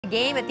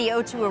Game at the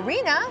O2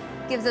 Arena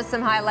gives us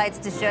some highlights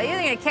to show you.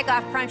 They're going to kick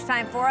off crunch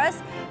time for us.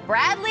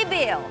 Bradley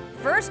Beal,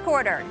 first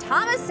quarter.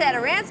 Thomas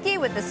Satoransky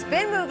with the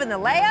spin move and the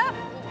layup,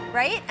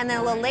 right? And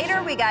then a little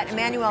later, we got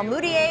Emmanuel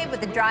Mudiay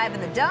with the drive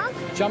and the dunk.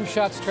 Jump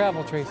shots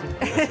travel, Tracy.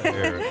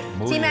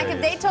 T-Mac,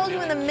 if they told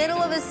you in the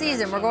middle of a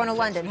season we're going to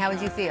London, how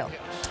would you feel?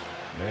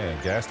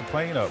 Man, gas the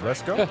plane up.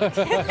 Let's go. Let's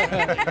go.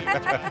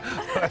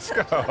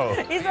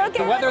 He's okay.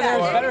 The weather there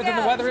is that. better than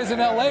the weather is in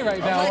LA right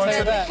now. I'll tell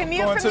you that. The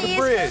commute from the East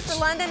Coast to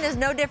London is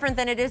no different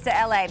than it is to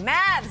LA.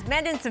 Mavs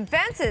mending some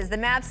fences. The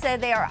Mavs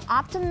said they are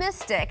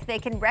optimistic they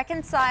can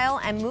reconcile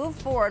and move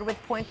forward with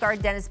point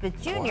guard Dennis Smith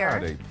Jr. Why are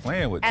they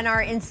playing with and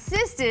are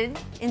insistent,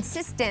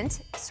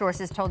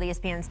 sources told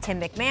ESPN's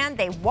Tim McMahon,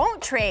 they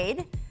won't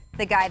trade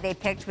the guy they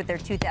picked with their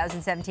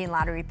 2017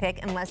 lottery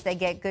pick unless they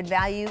get good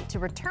value to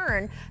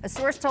return. A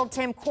source told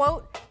Tim,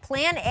 quote,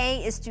 plan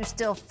A is to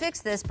still fix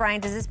this. Brian,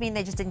 does this mean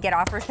they just didn't get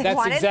offers they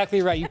wanted? That's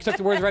exactly right. You took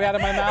the words right out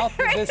of my mouth.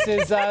 Right. This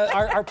is,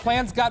 our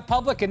plans got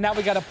public, and now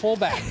we got to pull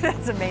back.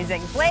 That's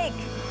amazing. Blake,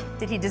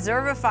 did he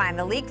deserve a fine?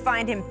 The league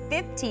fined him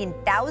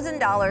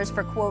 $15,000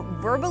 for, quote,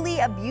 verbally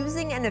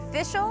abusing an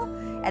official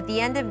at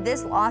the end of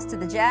this loss to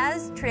the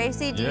Jazz.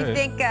 Tracy, do you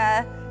think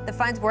the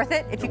fine's worth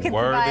it? If you could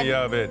provide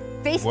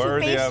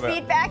face-to-face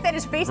feedback, that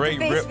is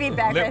face-to-face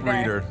feedback lip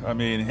right there. reader. I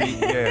mean,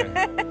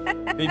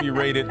 he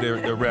berated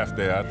the ref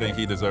there. I think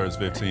he deserves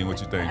 15. What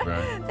you think,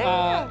 Brian?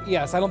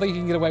 Yes, I don't think you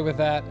can get away with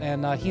that,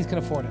 and he's can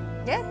afford it.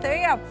 Yeah, there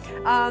you go.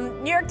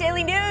 New York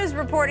Daily News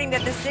reporting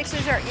that the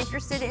Sixers are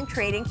interested in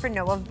trading for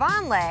Noah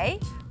Vonleh.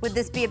 Would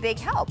this be a big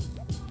help?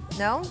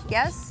 No?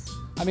 Yes?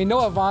 I mean,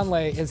 Noah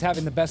Vonleh is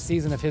having the best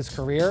season of his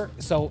career,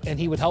 and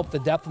he would help the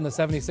depth in the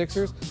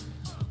 76ers.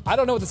 I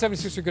don't know what the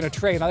 76ers are going to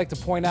trade. I like to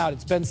point out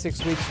it's been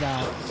 6 weeks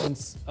now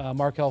since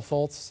Markelle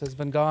Fultz has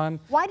been gone.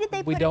 Why did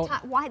they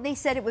why they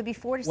said it would be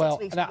 4 to 6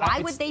 weeks?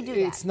 Why would they do that?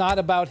 It's not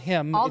about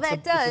him. All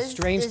that does it's a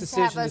strange is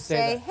decision have us to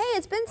say hey,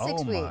 it's been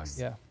 6 weeks.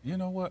 Yeah. You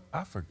know what?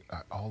 I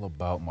forgot all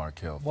about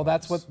Markelle Fultz. Well,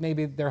 that's what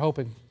maybe they're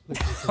hoping that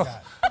you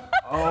forgot.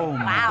 Oh,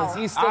 my. Wow. Because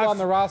he's still on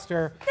the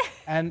roster,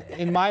 and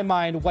in my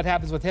mind, what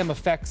happens with him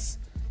affects,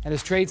 and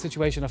his trade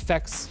situation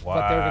affects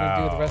what they're going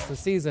to do the rest of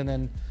the season.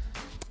 And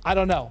I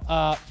don't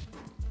know.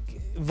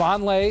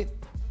 Vonleh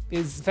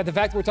is, the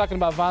fact that we're talking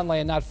about Vonleh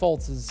and not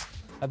Fultz is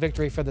a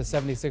victory for the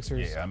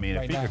 76ers. Yeah, I mean,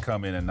 right if he could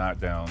come in and knock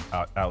down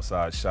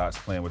outside shots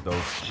playing with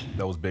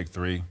those big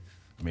three,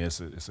 I mean,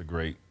 it's a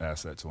great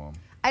asset to him.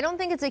 I don't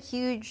think it's a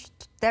huge,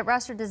 that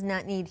roster does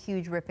not need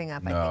huge ripping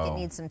up. No. I think it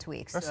needs some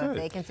tweaks. That's so it. if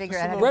they can figure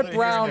out how to Brett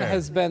Brown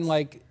has been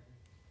like,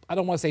 I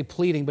don't want to say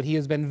pleading, but he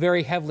has been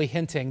very heavily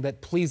hinting that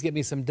please get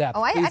me some depth.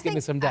 Please get me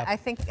some depth. I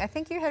think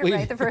you had it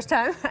right the first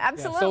time.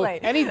 Absolutely.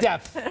 Yeah, so any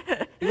depth,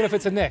 even if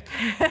it's a Nick.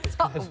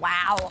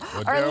 Wow.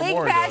 Our League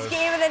Pass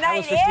game of the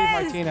night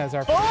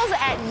is Bulls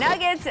at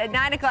Nuggets at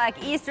 9 o'clock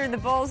Eastern. The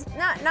Bulls,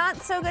 not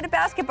so good at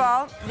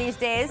basketball these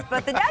days,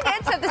 but the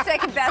Nuggets have the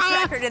second best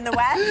record in the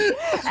West.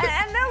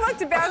 And they'll look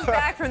to bounce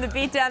back from the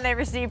beatdown they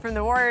received from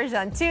the Warriors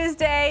on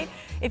Tuesday.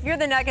 If you're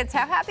the Nuggets,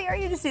 how happy are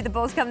you to see the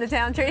Bulls come to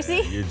town,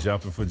 Tracy? You're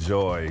jumping for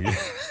joy.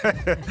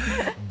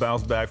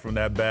 Bounce back from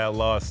that bad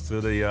loss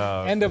to the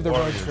end of the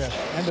Warriors. road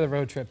trip. End of the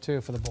road trip too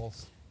for the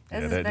Bulls.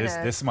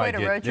 This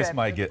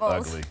might get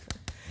ugly.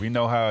 We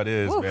know how it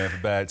is, man, for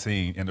a bad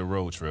team in the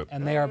road trip.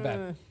 And they are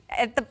bad.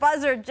 At the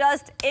buzzer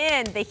just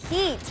in, the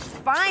Heat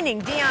finding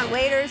Dion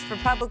Waiters for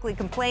publicly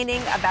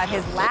complaining about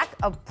his lack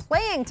of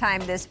playing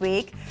time this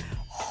week.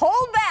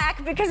 Hold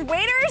back, because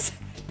Waiters,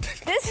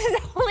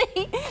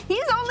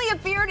 he's only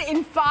appeared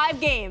in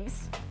 5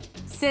 games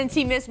since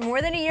he missed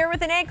more than a year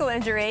with an ankle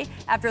injury.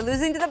 After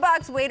losing to the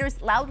Bucks, Waiters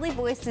loudly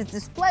voiced his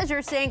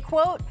displeasure, saying,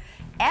 quote,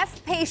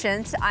 F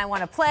patience, I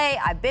want to play,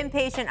 I've been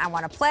patient, I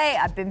want to play,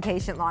 I've been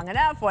patient long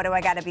enough, what do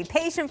I got to be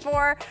patient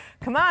for?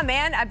 Come on,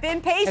 man, I've been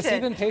patient. Has he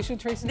been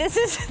patient, Tracy? This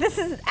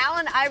is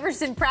Allen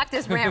Iverson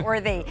practice rant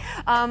worthy.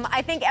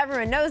 I think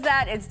everyone knows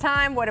that. It's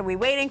time. What are we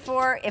waiting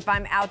for? If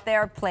I'm out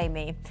there, play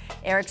me.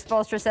 Eric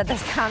Spoelstra said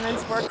those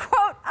comments were,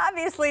 quote,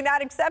 obviously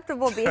not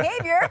acceptable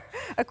behavior,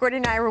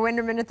 according to Ira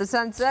Winderman at the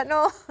Sun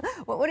Sentinel.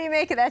 What do you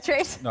make of that,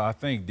 Trace? No, I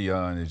think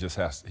Dion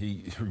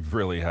he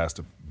really has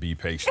to be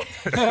patient.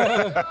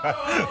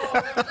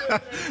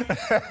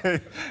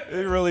 It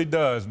really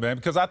does, man,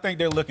 because I think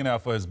they're looking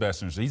out for his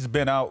best interest. He's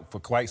been out for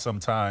quite some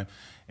time,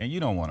 and you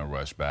don't want to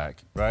rush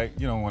back, right?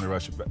 You don't want to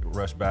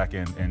rush back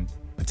and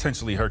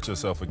potentially hurt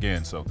yourself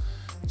again. So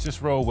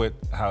just roll with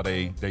how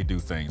they do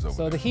things over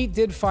there. So the Heat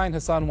did find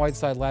Hassan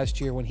Whiteside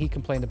last year when he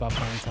complained about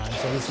playing time.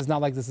 So this is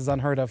not like this is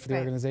unheard of for the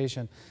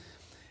organization.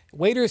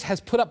 Waiters has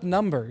put up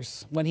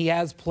numbers when he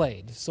has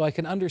played, so I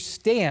can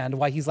understand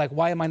why he's like,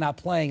 why am I not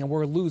playing and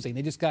we're losing?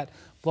 They just got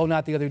blown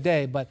out the other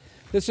day, but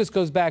this just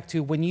goes back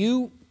to when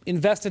you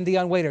invest in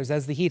Dion Waiters,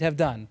 as the Heat have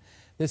done,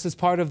 this is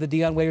part of the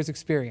Dion Waiters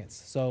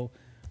experience. So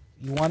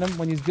you want him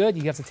when he's good,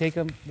 you have to take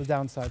him the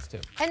downsides too.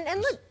 And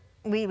look,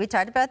 we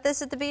talked about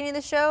this at the beginning of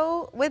the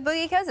show with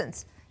Boogie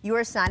Cousins. You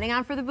are signing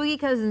on for the Boogie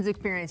Cousins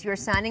experience. You are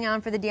signing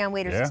on for the Dion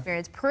Waiters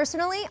experience.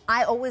 Personally,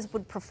 I always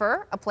would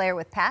prefer a player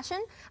with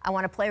passion. I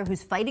want a player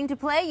who's fighting to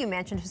play. You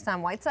mentioned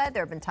Hassan Whiteside.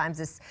 There have been times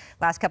this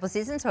last couple of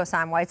seasons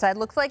Hassan Whiteside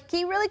looks like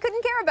he really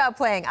couldn't care about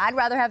playing. I'd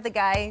rather have the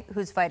guy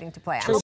who's fighting to play.